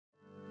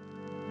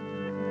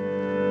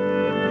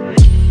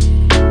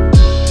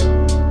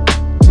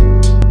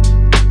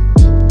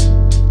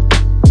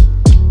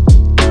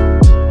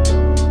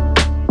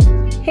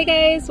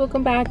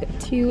welcome back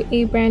to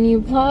a brand new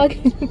vlog.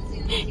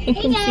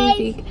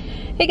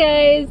 Hey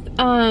guys,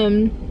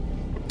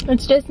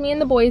 it's just me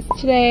and the boys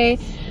today.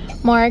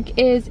 Mark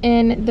is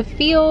in the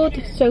field,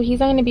 so he's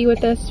not going to be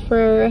with us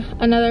for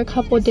another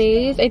couple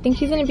days. I think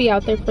he's going to be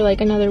out there for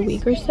like another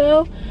week or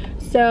so.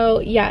 So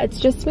yeah, it's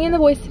just me and the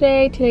boys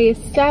today. Today is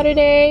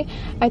Saturday.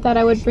 I thought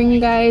I would bring you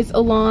guys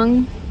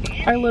along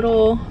our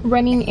little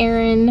running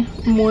errand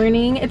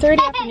morning. It's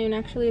already afternoon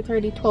actually, it's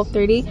already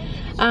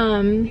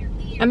 12:30.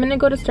 I'm gonna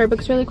go to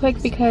Starbucks really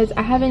quick because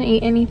I haven't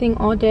ate anything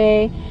all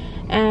day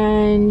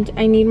and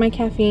I need my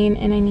caffeine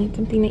and I need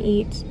something to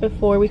eat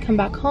before we come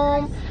back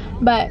home.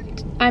 But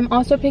I'm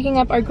also picking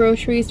up our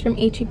groceries from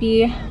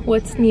H-E-B.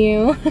 What's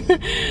new?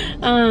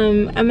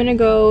 I'm gonna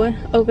go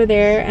over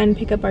there and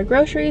pick up our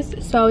groceries,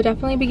 so I'll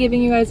definitely be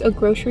giving you guys a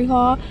grocery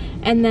haul.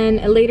 And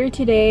then later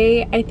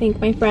today, I think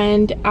my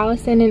friend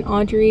Allison and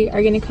Audrey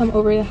are gonna come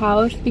over the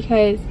house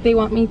because they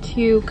want me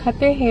to cut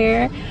their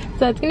hair,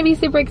 so it's gonna be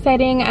super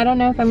exciting. I don't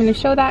know if I'm gonna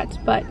show that,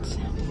 but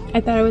I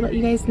thought I would let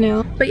you guys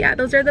know. But yeah,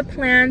 those are the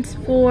plans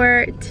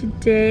for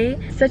today.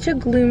 Such a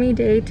gloomy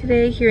day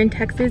today here in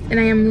Texas and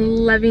I am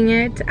loving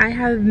it. I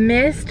have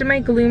missed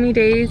my gloomy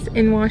days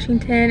in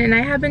Washington and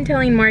I have been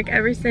telling Mark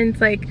ever since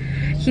like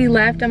he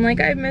left. I'm like,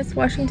 I miss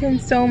Washington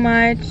so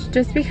much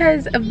just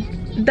because of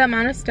the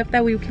amount of stuff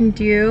that we can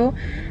do.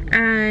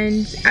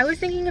 And I was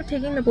thinking of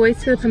taking the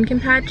boys to the pumpkin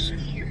patch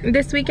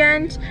this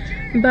weekend,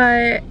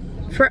 but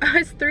for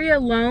us three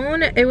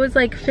alone, it was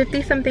like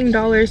 $50-something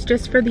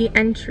just for the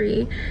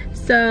entry.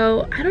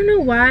 So I don't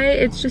know why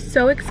it's just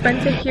so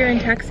expensive here in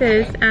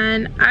Texas,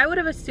 and I would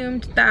have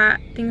assumed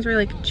that things were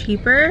like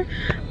cheaper,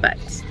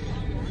 but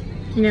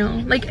you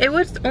know, like it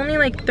was only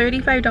like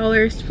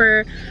 $35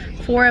 for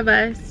 4 of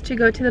us to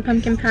go to the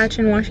pumpkin patch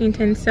in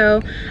Washington.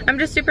 So I'm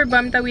just super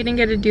bummed that we didn't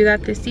get to do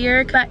that this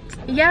year. But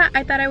yeah,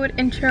 I thought I would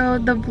intro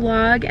the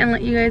vlog and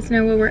let you guys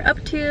know what we're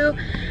up to.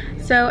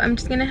 So I'm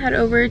just gonna head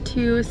over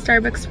to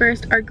Starbucks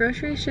first. Our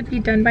groceries should be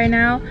done by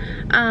now.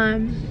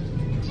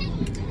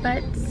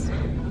 But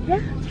yeah,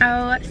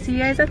 I'll see you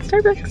guys at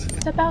Starbucks.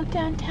 It's about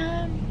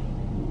downtown.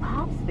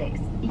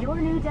 Hopsticks, your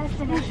new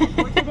destination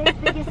for today's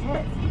biggest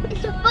hits.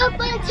 It's about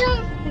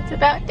downtown.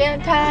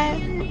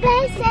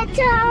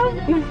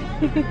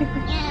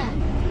 Yeah.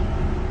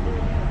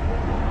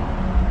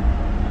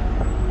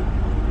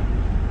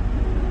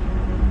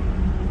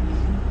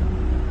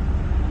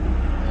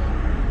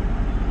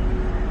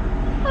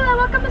 Hello,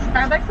 welcome to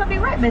Starbucks. I'll be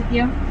right with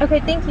you. Okay,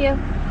 thank you.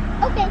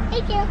 Okay,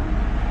 thank you.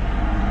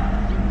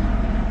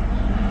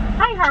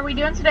 Hi, how are we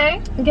doing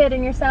today? Good,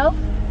 and yourself?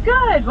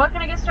 Good. What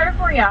can I get started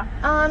for you?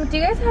 Do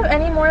you guys have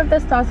any more of the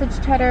sausage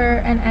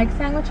cheddar and egg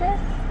sandwiches?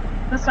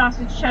 The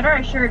sausage cheddar,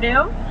 I sure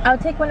do. I'll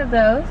take one of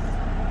those.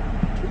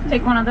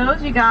 Take one of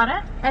those, you got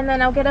it. And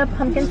then I'll get a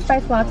pumpkin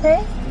spice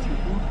latte.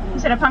 You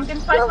said a pumpkin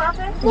spice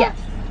latte? Yes.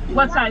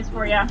 What size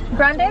for you?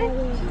 Grande?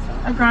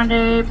 A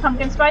grande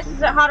pumpkin spice.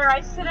 Is it hot or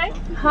ice today?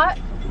 Hot.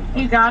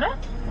 You got it.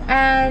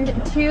 And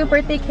 2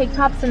 birthday cake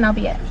tops and that'll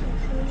be it.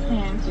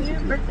 And 2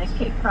 birthday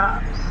cake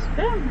pops.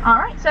 Good. All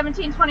right,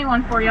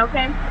 $17.21 for you,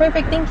 okay?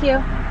 Perfect, thank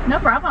you. No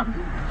problem.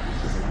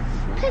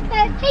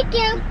 Perfect, thank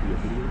you.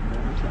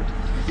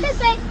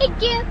 Perfect,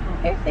 thank you.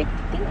 Perfect,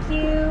 thank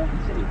you.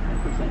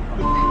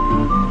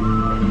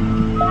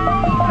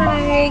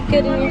 Hi,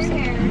 good in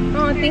yourself.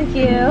 Oh, thank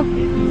you.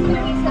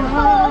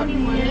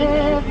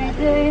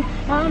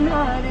 I'm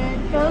not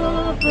in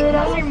love, but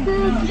I'm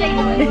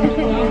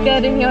still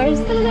Good in yours.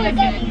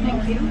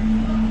 Thank you. Thank you.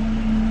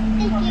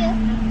 Thank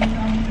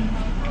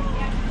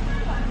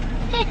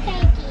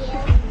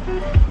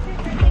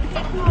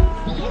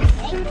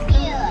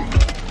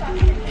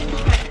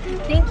you.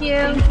 Thank you.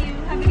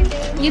 Have a good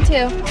day. You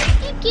too.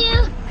 Thank you.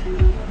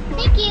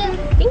 Thank you.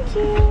 Thank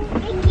you.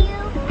 Thank you.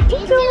 Me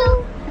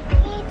too.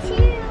 Me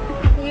too.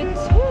 You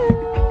too.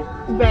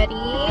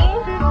 Ready?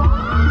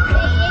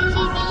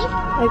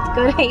 Let's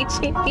go to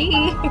H-E-B.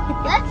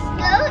 Let's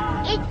go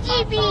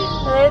H-E-B.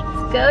 Let's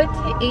go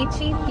to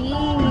H-E-B.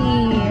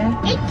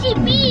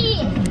 H-E-B.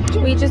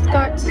 We just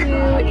got to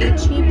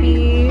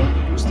H-E-B.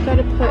 Just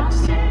gotta put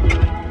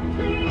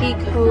the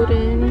code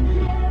in.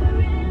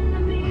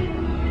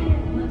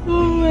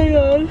 Oh my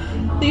god.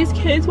 These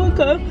kids woke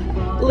up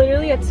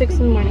literally at 6 in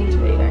the morning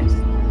today, guys.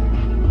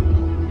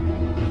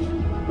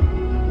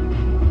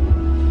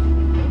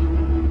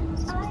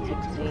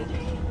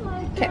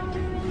 Okay.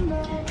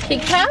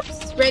 Cake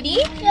pops, ready?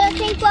 You want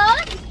cake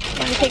pops?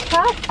 One cake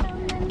pop.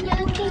 You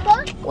want cake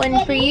pops?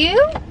 One for you.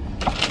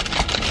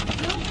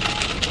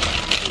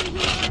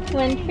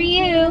 One for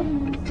you.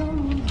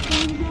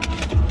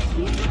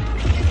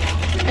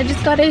 I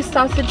just got a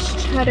sausage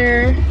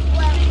cheddar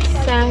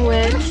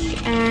sandwich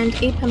and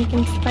a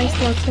pumpkin spice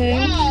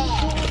latte.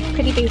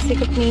 Pretty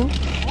basic of me.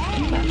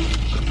 But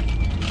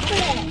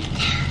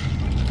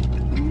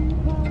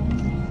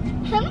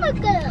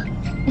Hamburger.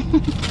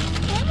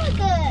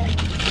 Hamburger.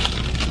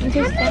 this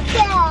is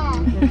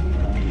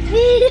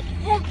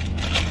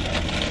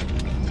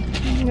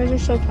you guys are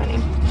so funny.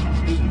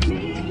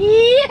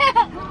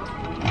 Yeah.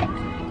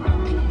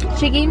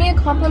 She gave me a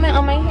compliment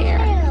on my hair.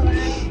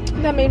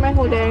 That made my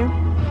whole day.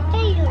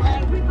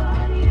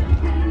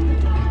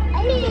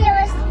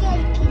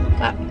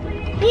 But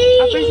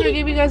I'll for sure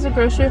give you guys a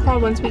grocery haul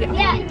once we get home.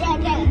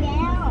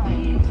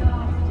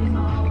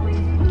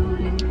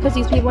 Because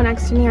these people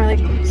next to me are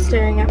like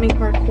staring at me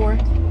hardcore.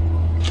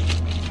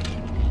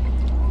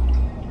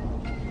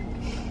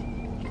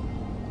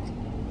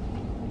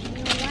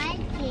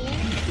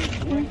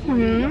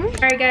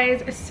 Alright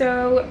guys,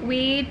 so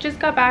we just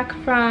got back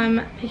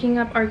from picking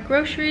up our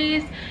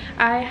groceries.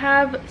 I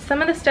have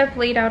some of the stuff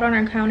laid out on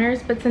our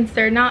counters, but since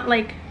they're not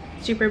like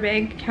super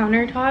big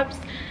countertops,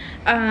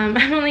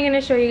 I'm only going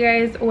to show you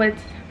guys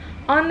what's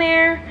on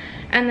there,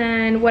 and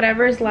then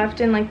whatever's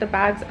left in like the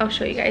bags, I'll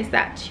show you guys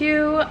that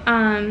too,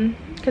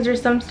 because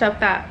there's some stuff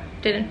that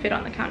didn't fit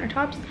on the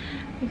countertops.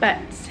 But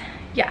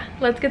yeah,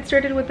 let's get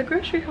started with the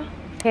grocery haul.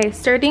 Okay,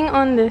 starting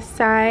on this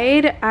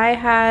side, I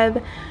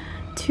have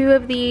 2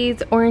 of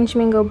these orange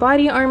mango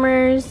body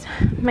armors,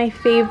 my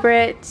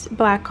favorite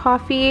black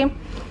coffee,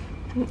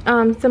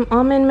 some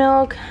almond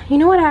milk. You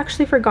know what I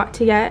actually forgot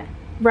to get?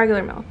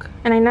 Regular milk,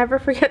 and I never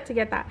forget to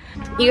get that.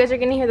 You guys are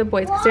gonna hear the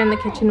boys because they're in the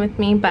kitchen with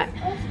me, but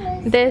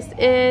this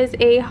is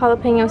a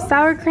jalapeno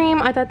sour cream.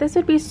 I thought this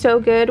would be so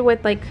good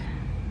with like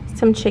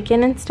some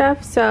chicken and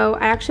stuff, so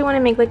I actually want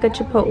to make like a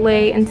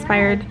Chipotle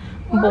inspired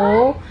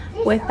bowl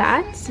with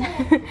that.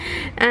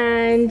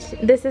 And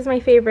this is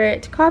my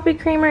favorite coffee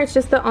creamer. It's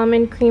just the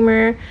almond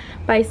creamer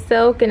by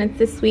Silk, and it's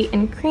the sweet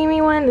and creamy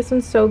one. This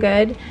one's so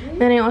good.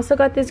 Then I also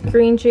got this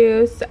green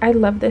juice. I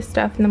love this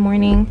stuff in the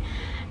morning,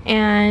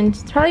 and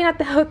it's probably not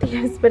the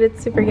healthiest, but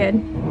it's super good.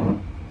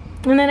 And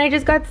then I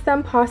just got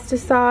some pasta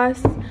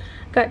sauce.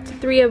 Got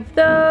 3 of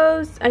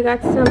those. I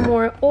got some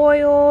more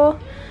oil.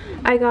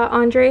 I got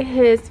Andre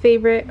his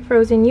favorite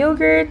frozen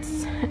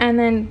yogurts, and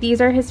then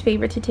these are his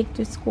favorite to take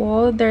to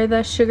school. They're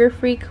the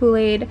sugar-free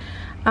Kool-Aid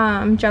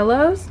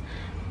Jellos.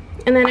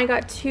 And then I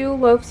got 2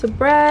 loaves of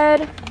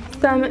bread,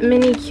 some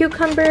mini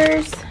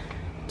cucumbers,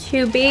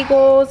 2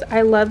 bagels.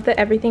 I love the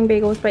everything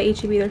bagels by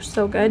H-E-B. They're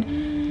so good.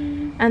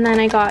 And then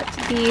I got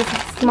these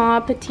small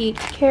petite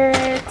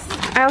carrots.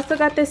 I also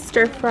got this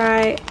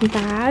stir-fry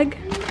bag,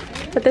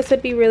 but this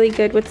would be really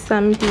good with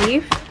some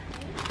beef.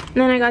 And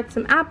then I got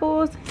some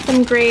apples,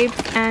 some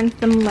grapes, and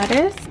some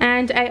lettuce.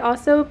 And I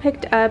also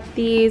picked up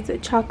these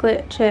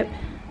chocolate chip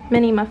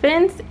mini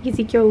muffins.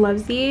 Ezekiel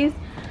loves these.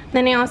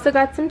 Then I also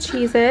got some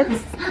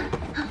Cheez-Its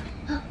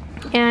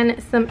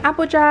and some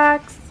Apple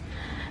Jacks,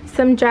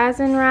 some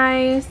jasmine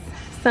rice,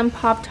 some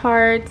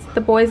Pop-Tarts. The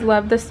boys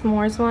love the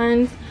s'mores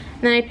ones.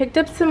 And then I picked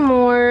up some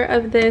more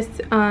of this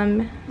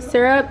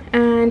syrup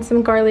and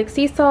some garlic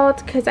sea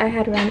salt because I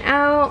had run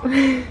out.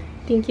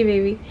 Thank you,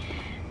 baby.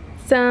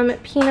 Some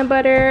peanut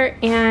butter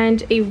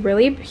and a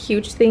really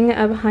huge thing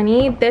of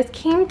honey. This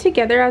came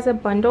together as a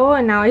bundle,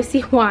 and now I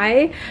see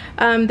why.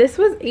 This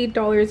was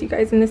 $8, you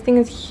guys, and this thing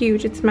is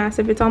huge. It's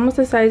massive. It's almost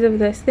the size of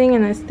this thing,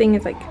 and this thing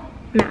is like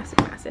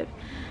massive.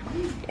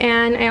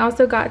 And I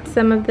also got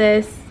some of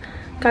this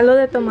caldo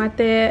de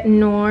tomate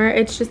nor.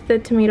 It's just the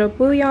tomato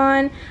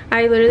bouillon.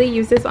 I literally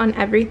use this on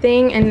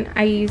everything, and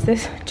I use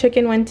this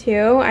chicken one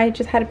too. I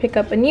just had to pick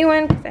up a new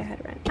one because I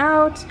had run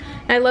out.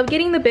 And I love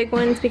getting the big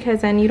ones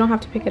because then you don't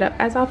have to pick it up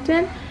as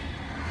often.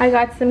 I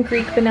got some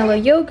Greek vanilla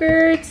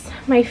yogurts.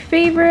 My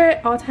favorite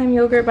all-time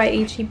yogurt by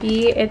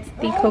H-E-B. It's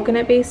the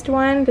coconut based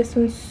one. This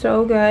one's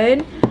so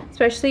good,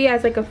 especially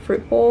as like a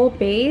fruit bowl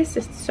base.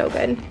 It's so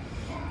good.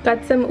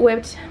 Got some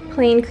whipped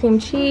plain cream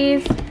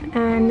cheese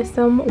and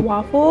some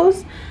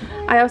waffles.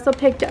 I also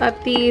picked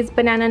up these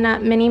banana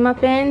nut mini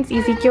muffins.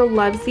 Ezekiel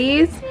loves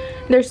these.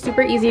 They're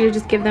super easy to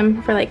just give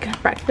them for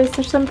like breakfast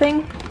or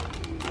something.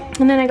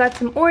 And then I got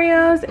some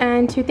Oreos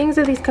and 2 things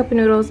of these cup of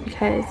noodles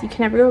because you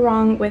can never go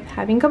wrong with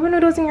having cup of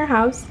noodles in your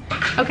house.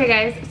 Okay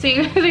guys, so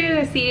you guys are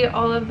gonna see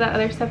all of the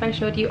other stuff I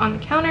showed you on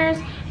the counters.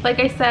 Like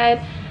I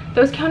said,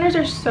 those counters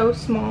are so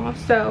small.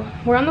 So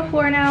we're on the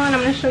floor now, and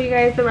I'm gonna show you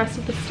guys the rest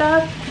of the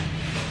stuff.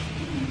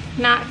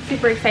 Not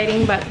super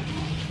exciting, but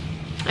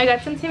I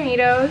got some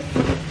tomatoes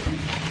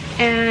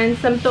and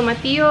some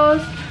tomatillos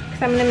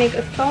because I'm gonna make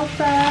a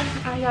salsa.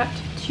 I got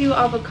 2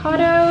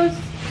 avocados,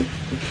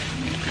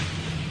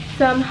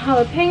 some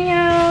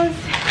jalapenos,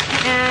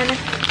 and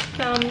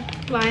some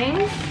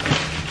limes.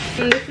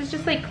 And this is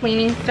just like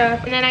cleaning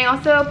stuff. And then I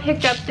also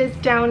picked up this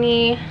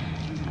Downy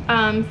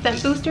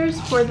scent boosters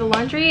for the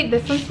laundry.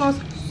 This one smells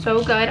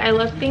so good. I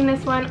love putting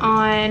this one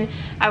on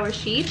our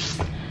sheets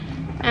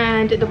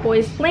and the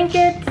boys'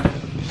 blankets.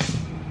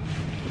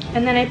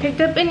 And then I picked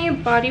up a new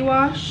body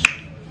wash.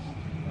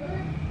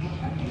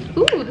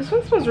 Ooh, this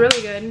one smells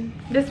really good.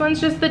 This one's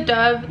just the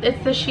Dove.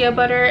 It's the shea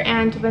butter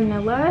and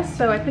vanilla.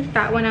 So I picked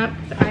that one up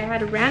because I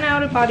had ran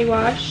out of body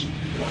wash.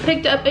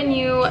 Picked up a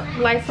new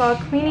Lysol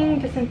cleaning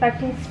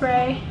disinfecting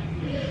spray.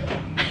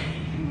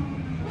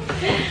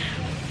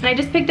 And I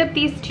just picked up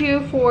these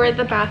 2 for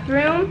the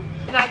bathroom.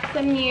 Got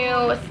some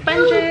new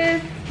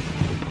sponges,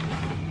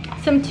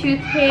 some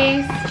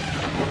toothpaste,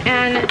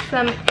 and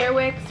some air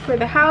wicks for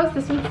the house.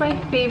 This one's my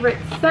favorite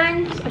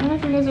scent. I don't know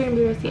if you guys are gonna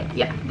be able to see it.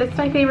 Yeah, that's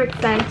my favorite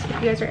scent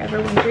if you guys are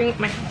ever wondering.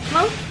 My house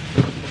smells.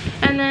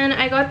 And then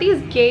I got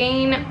these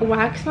Gain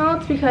wax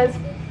melts because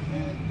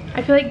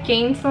I feel like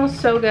Gain smells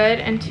so good,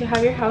 and to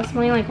have your house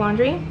smelling like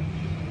laundry,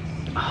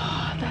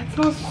 oh, that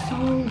smells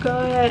so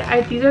good.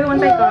 These are the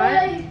ones I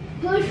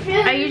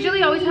got. I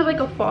usually always have like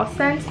a fall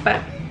scent,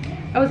 but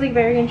I was like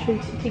very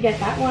intrigued to get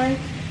that one.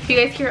 If you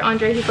guys hear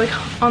Andre, he's like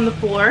on the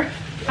floor.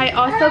 I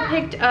also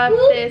picked up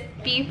this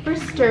beef for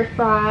stir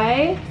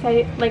fry.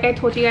 So like I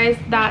told you guys,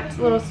 that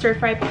little stir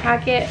fry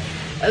packet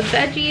of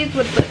veggies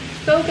would look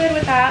so good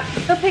with that.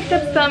 I also picked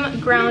up some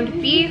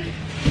ground beef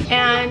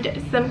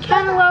and some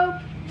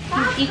cantaloupe,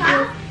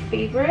 Equal's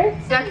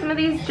favorites. Got some of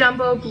these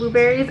jumbo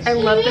blueberries. I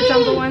love the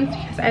jumbo ones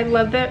because I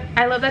love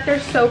that they're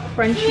so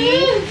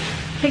crunchy.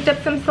 Picked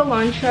up some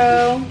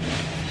cilantro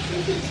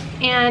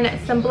and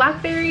some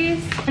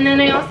blackberries. And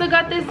then I also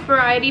got this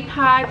variety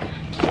pack.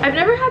 I've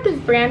never had this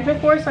brand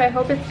before, so I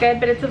hope it's good,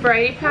 but it's a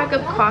variety pack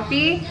of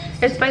coffee.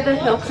 It's by the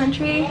Hill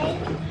Country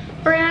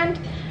brand.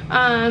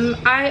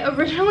 I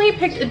originally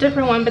picked a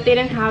different one, but they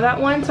didn't have that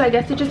one, so I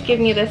guess they just gave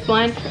me this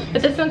one.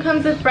 But this one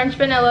comes with French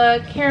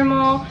vanilla,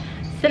 caramel,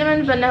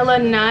 cinnamon vanilla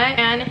nut,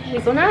 and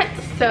hazelnut.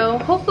 So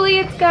hopefully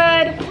it's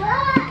good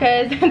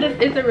because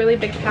this is a really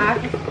big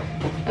pack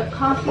of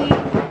coffee.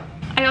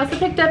 I also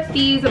picked up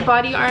these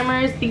body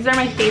armors. These are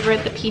my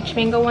favorite. The peach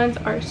mango ones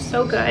are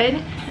so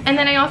good. And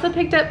then I also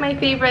picked up my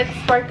favorite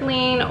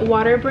sparkling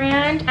water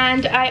brand.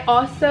 And I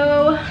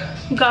also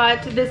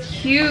got this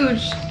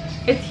huge,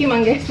 it's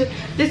humongous,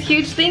 this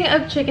huge thing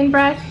of chicken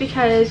breasts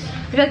because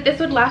I feel like this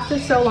would last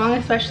us so long,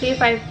 especially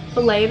if I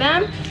fillet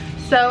them.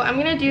 So I'm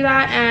gonna do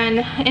that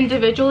and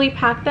individually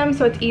pack them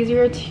so it's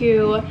easier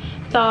to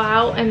thaw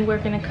out and we're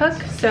gonna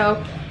cook.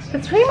 So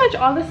that's pretty much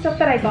all the stuff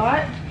that I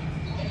got.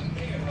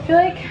 I feel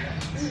like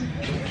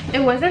it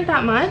wasn't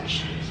that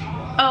much.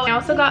 Oh, I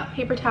also got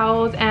paper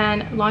towels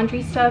and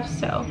laundry stuff,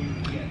 so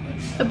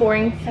the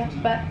boring stuff.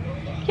 But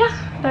yeah,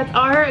 that's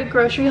our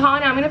grocery haul.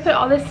 Now I'm gonna put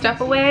all this stuff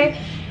away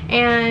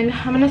and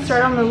I'm gonna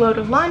start on the load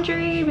of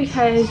laundry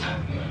because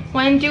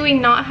when do we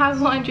not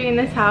have laundry in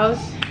this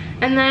house?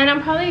 And then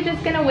I'm probably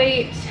just gonna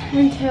wait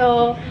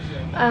until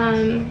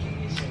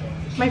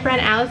my friend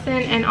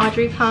Allison and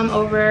Audrey come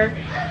over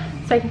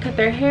so I can cut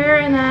their hair,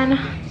 and then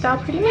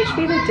that'll pretty much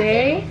be the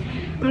day.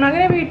 I'm not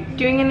gonna be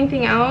doing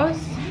anything else.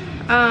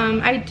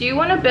 I do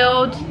want to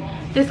build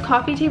this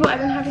coffee table. I've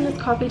been having this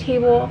coffee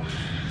table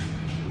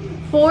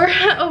for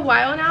a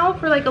while now,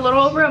 for like a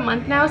little over a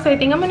month now, so I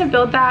think I'm gonna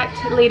build that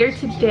later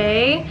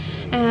today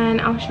and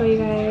I'll show you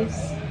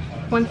guys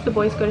once the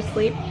boys go to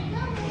sleep.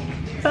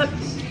 But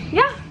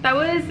yeah, that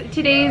was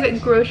today's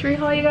grocery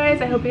haul, you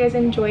guys. I hope you guys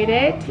enjoyed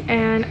it,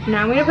 and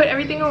now I'm gonna put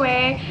everything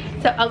away,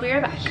 so I'll be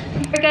right back.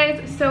 Alright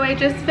guys, so I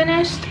just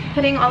finished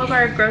putting all of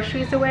our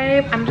groceries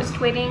away. I'm just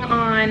waiting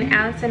on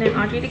Allison and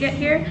Audrey to get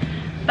here,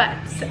 but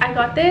I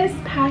got this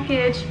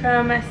package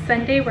from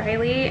Sunday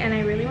Riley and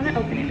I really want to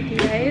open it with you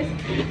guys.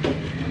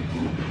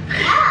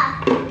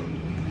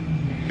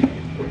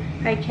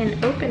 I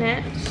can open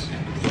it.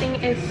 This thing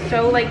is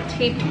so like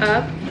taped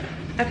up.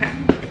 Okay,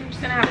 I'm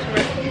just gonna have to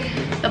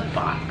rip the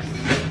box.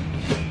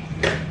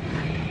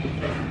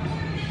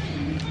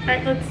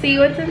 Alright, let's see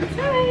what's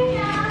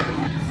inside.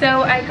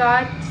 So I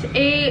got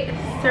a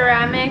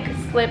ceramic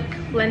slip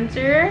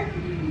cleanser.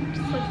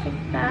 Just looks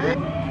like that.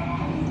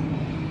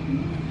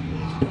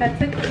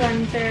 That's a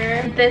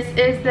cleanser. This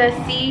is the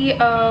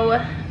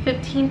CEO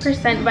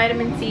 15%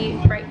 vitamin C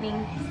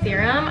brightening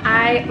serum.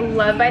 I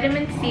love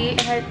vitamin C.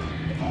 It has,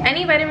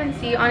 any vitamin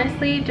C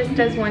honestly just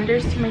does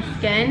wonders to my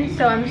skin.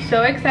 So I'm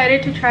so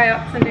excited to try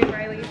out Sunday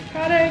Riley's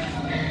products.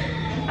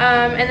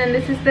 And then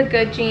this is the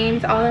Good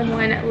James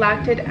all-in-one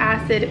lactic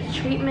acid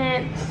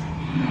treatment.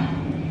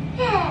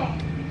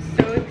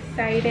 So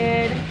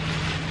excited.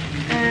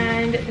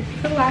 And this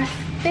is the last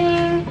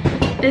thing.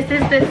 This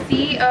is the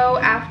CEO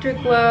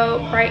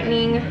Afterglow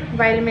Brightening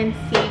Vitamin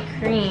C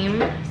Cream.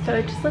 So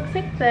it just looks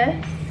like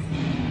this.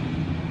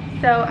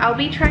 So I'll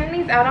be trying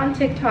these out on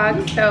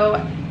TikTok,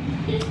 so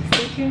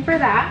stay tuned for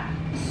that.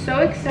 So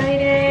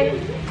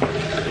excited.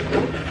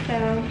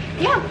 So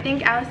yeah, I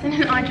think Allison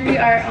and Audrey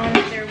are on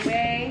their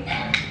way.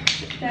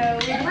 So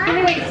we're just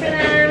gonna wait for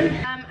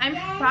them. I'm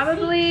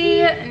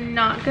probably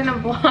not gonna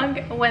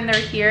vlog when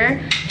they're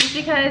here just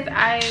because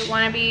I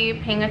want to be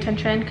paying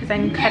attention because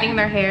I'm cutting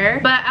their hair,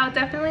 but I'll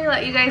definitely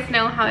let you guys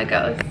know how it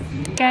goes.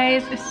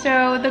 Guys,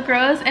 so the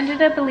girls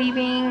ended up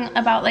leaving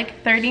about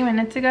like 30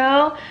 minutes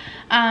ago.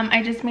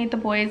 I just made the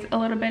boys a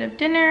little bit of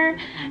dinner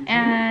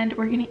and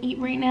we're gonna eat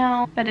right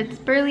now, but it's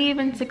barely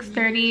even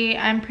 6:30.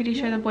 I'm pretty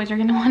sure the boys are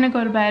gonna want to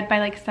go to bed by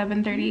like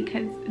 7:30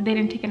 because they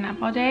didn't take a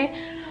nap all day.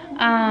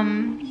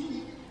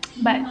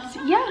 But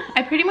yeah,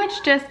 I pretty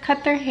much just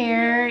cut their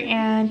hair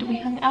and we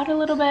hung out a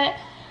little bit,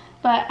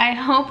 but I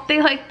hope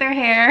they like their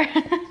hair.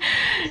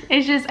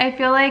 It's just, I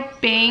feel like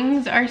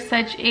bangs are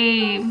such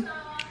a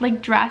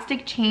like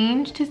drastic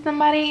change to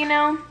somebody, you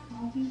know?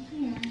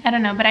 I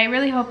don't know, but I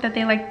really hope that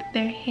they liked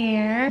their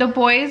hair. The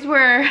boys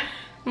were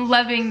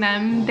loving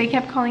them. They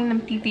kept calling them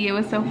Titi. It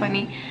was so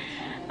funny.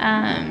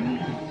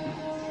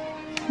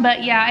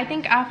 But yeah, I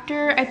think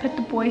after I put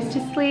the boys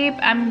to sleep,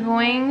 I'm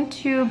going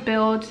to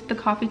build the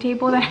coffee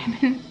table that I've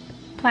been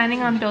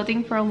planning on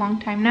building for a long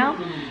time now.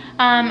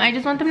 I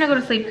just want them to go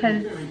to sleep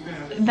because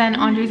then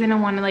Andre's gonna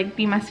want to like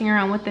be messing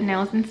around with the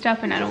nails and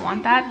stuff, and I don't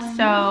want that.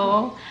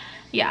 So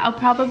yeah, I'll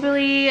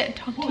probably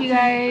talk to you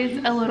guys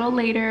a little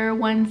later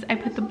once I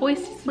put the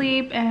boys to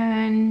sleep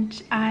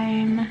and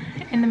I'm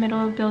in the middle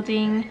of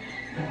building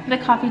the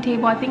coffee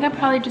table. I think I'm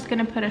probably just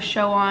gonna put a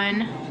show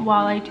on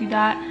while I do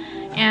that.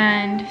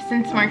 And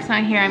since Mark's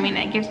not here, I mean,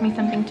 it gives me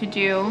something to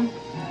do,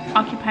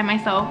 occupy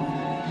myself,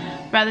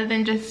 rather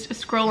than just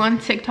scroll on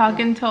TikTok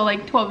until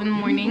like 12 in the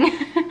morning.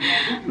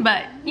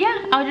 But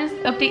yeah, I'll just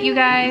update you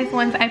guys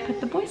once I put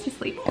the boys to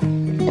sleep.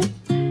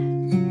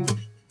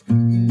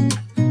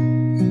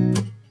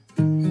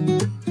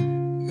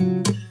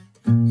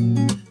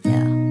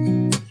 Yeah.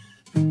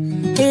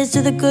 Here's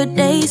to the good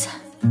days,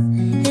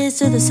 here's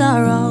to the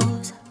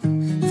sorrows.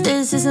 If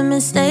this is a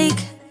mistake,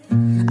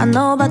 I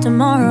know about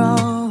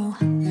tomorrow.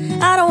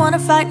 I don't wanna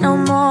fight no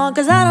more,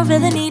 cause I don't feel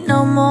the need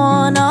no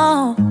more,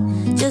 no.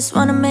 Just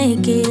wanna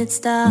make it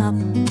stop.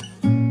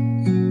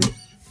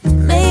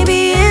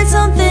 Maybe it's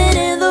something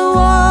in the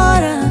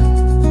water,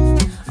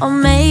 or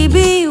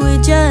maybe we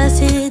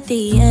just hit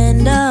the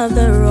end of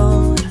the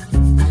road.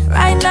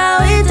 Right now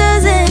it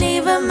doesn't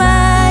even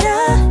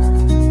matter.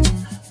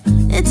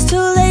 It's too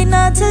late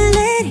not to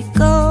let it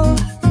go.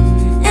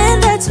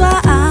 And that's why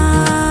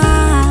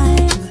I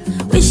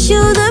wish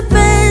you the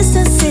best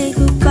and say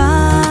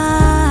goodbye.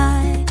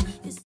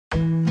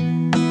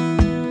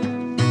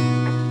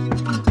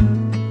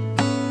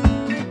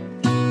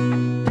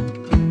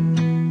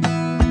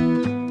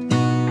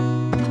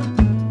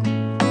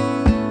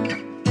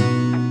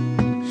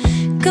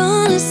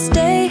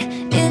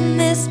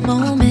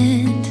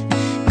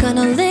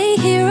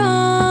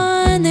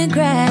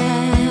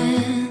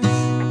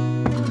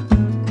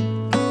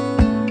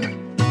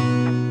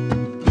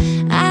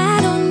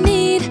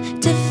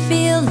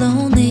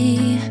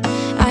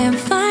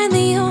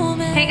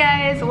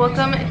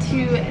 Welcome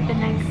to the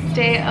next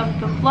day of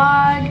the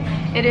vlog.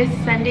 It is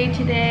Sunday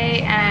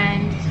today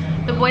and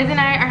the boys and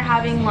I are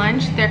having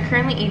lunch. They're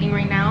currently eating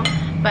right now,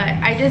 but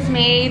I just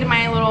made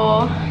my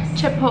little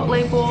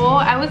Chipotle bowl.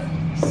 I was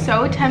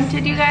so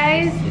tempted, you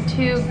guys,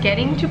 to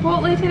getting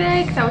Chipotle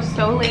today because I was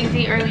so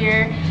lazy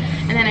earlier.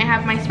 And then I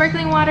have my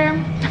sparkling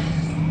water.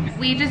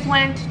 We just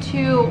went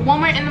to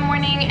Walmart in the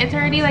morning. It's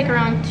already like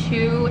around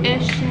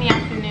 2-ish in the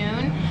afternoon.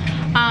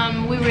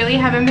 We really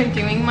haven't been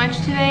doing much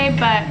today,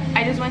 but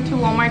I just went to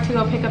Walmart to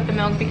go pick up the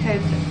milk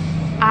because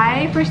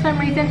I, for some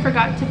reason,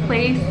 forgot to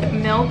place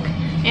milk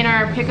in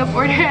our pickup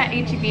order at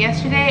HEB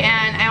yesterday,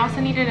 and I also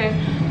needed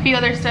a few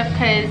other stuff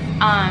because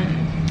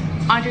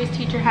Andre's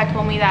teacher had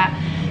told me that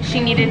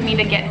she needed me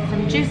to get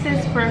some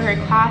juices for her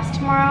class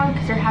tomorrow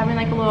because they're having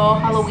like a little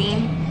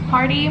Halloween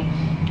party.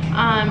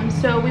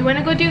 So we went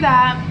to go do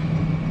that.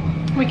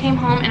 We came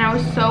home and I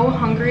was so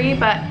hungry,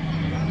 but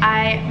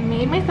I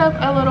made myself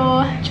a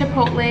little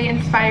Chipotle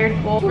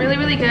inspired bowl. Really,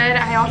 really good.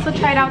 I also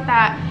tried out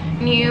that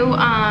new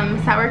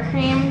sour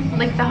cream,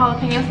 like the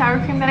jalapeno sour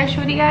cream that I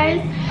showed you guys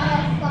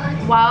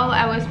while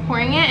I was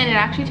pouring it, and it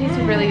actually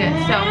tasted really good.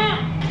 So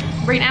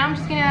right now I'm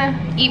just gonna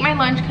eat my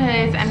lunch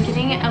because I'm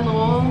getting a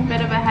little bit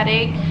of a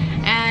headache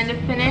and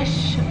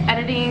finish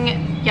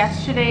editing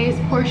yesterday's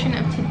portion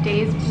of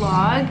today's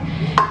vlog.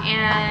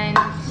 And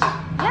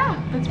yeah,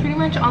 that's pretty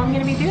much all I'm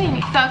gonna be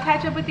doing. So I'll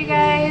catch up with you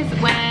guys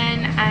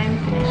when I'm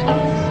finished.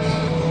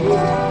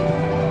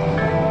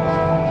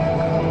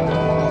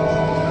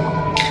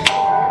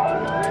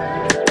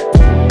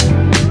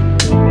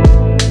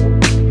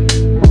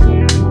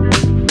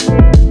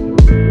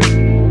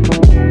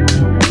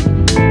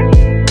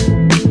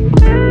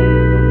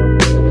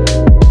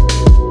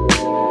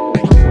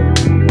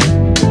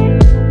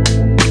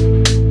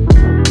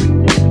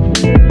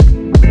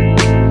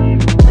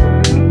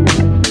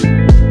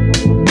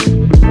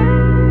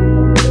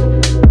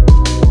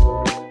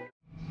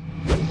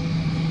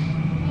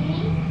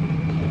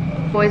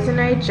 Boys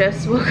and I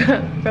just woke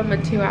up from a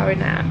 2-hour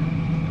nap,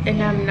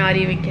 and I'm not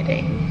even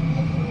kidding.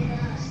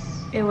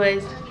 It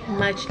was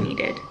much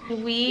needed.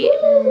 We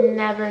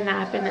never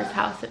nap in this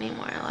house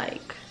anymore.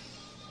 Like,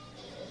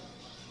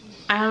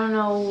 I don't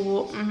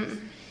know.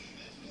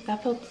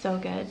 That felt so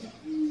good.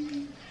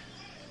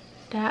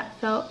 That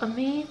felt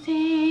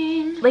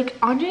amazing. Like,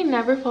 Andre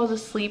never falls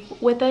asleep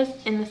with us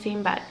in the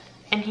same bed,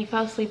 and he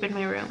fell asleep in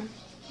my room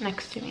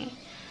next to me.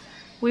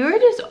 We were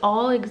just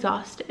all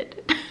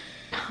exhausted.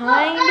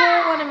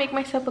 Kinda want to make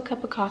myself a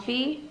cup of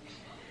coffee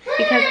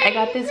because I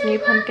got this new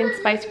pumpkin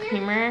spice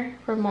creamer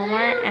from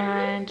Walmart,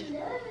 and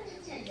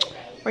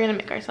we're gonna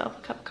make ourselves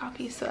a cup of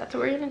coffee. So that's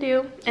what we're gonna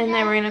do, and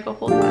then we're gonna go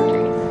fold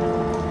laundry.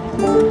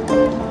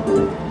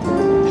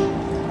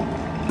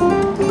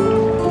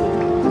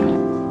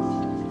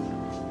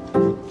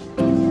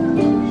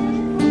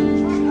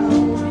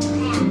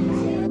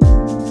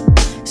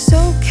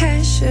 So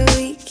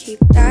casually keep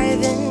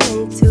diving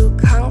into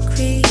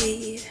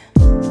concrete.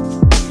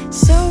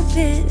 So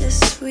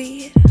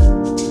bittersweet,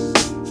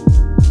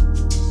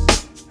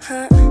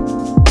 huh?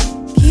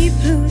 Keep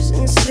losing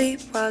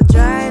sleep while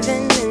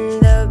driving in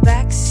the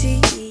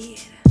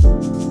backseat.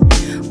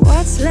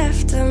 What's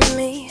left of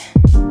me?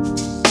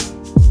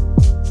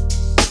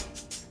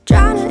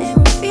 Drowning in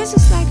what feels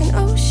just like an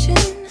ocean.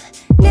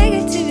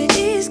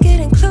 Negativity is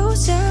getting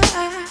closer.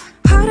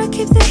 Hard to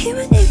keep the heat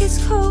when it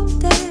gets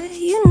colder,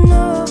 you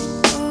know.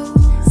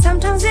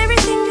 Sometimes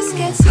everything just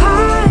gets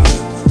hard.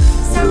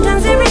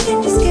 Sometimes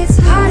everything just gets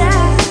harder.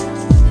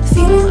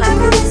 Feeling like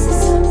I'm missing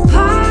some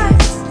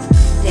parts.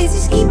 Days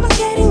just keep on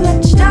getting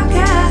much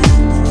darker.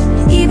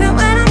 Even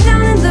when I'm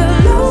down in the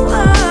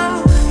lower,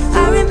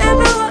 I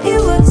remember what you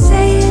were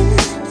saying.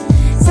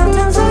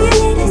 Sometimes all you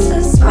need is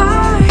a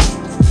spark,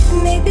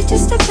 and maybe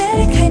just a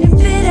better kind of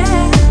bitter.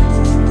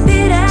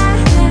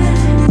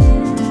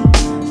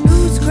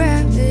 Lose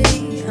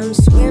gravity, I'm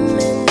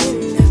swimming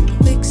in the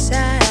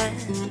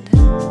quicksand.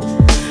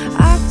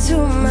 Up to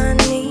my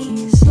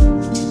knees.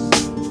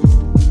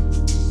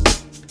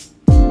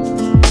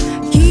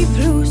 Keep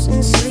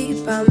losing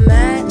sleep, I'm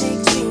at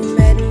extreme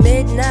at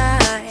midnight.